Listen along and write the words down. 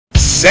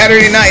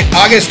Saturday night,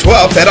 August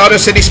 12th at Auto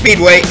City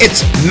Speedway,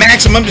 it's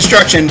Maximum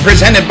Destruction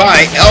presented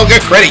by Elga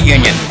Credit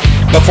Union.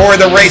 Before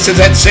the races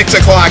at 6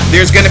 o'clock,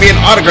 there's going to be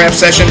an autograph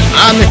session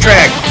on the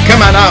track.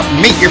 Come on out,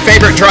 meet your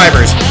favorite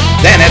drivers.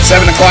 Then at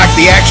 7 o'clock,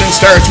 the action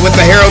starts with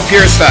the Hero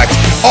Pure Stocks.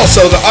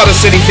 Also the Auto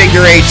City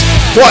Figure 8s,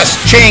 plus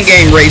chain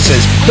gang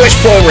races,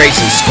 push-pull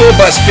races, school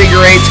bus figure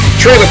 8s,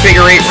 trailer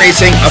figure 8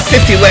 racing, a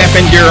 50-lap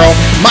enduro,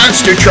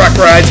 monster truck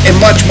rides, and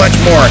much, much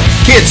more.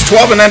 Kids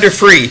 12 and under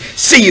free.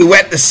 See you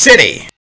at the city.